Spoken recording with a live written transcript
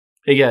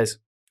Hey guys,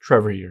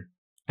 Trevor here.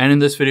 And in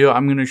this video,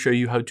 I'm going to show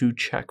you how to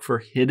check for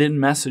hidden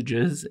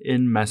messages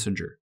in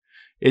Messenger.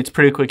 It's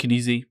pretty quick and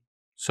easy,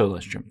 so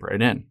let's jump right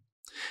in.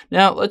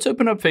 Now, let's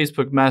open up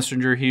Facebook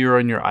Messenger here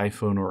on your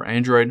iPhone or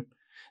Android.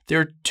 There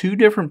are two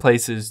different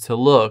places to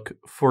look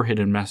for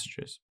hidden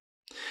messages.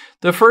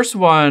 The first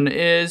one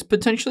is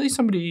potentially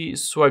somebody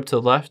swiped to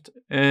the left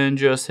and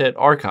just hit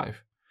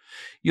archive.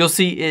 You'll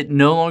see it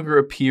no longer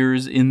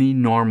appears in the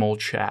normal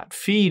chat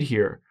feed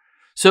here.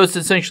 So it's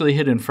essentially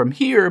hidden from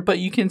here, but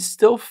you can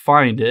still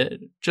find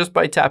it just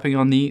by tapping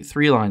on the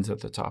three lines at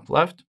the top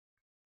left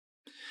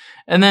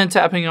and then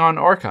tapping on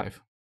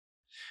archive.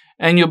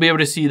 And you'll be able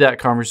to see that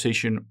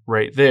conversation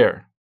right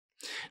there.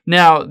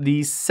 Now,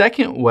 the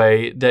second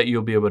way that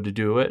you'll be able to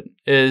do it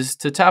is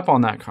to tap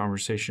on that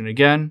conversation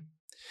again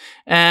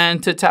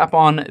and to tap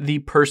on the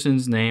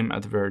person's name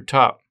at the very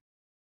top.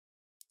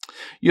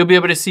 You'll be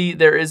able to see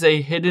there is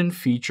a hidden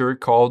feature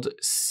called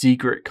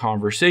Secret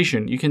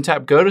Conversation. You can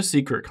tap Go to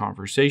Secret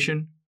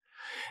Conversation,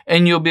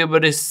 and you'll be able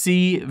to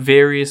see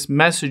various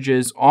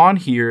messages on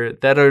here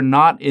that are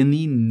not in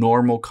the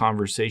normal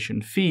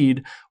conversation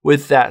feed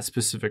with that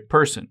specific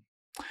person.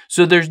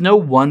 So there's no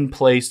one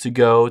place to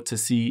go to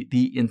see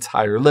the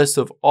entire list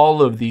of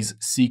all of these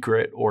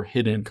secret or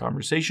hidden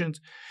conversations.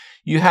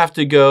 You have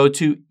to go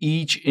to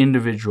each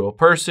individual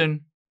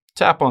person,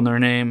 tap on their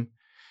name,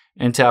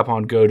 and tap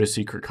on Go to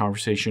Secret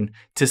Conversation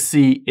to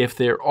see if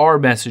there are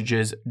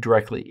messages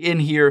directly in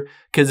here,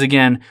 because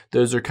again,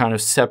 those are kind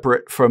of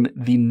separate from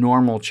the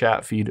normal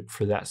chat feed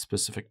for that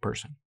specific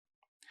person.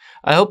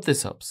 I hope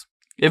this helps.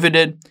 If it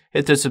did,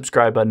 hit the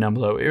subscribe button down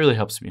below. It really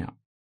helps me out.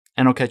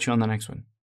 And I'll catch you on the next one.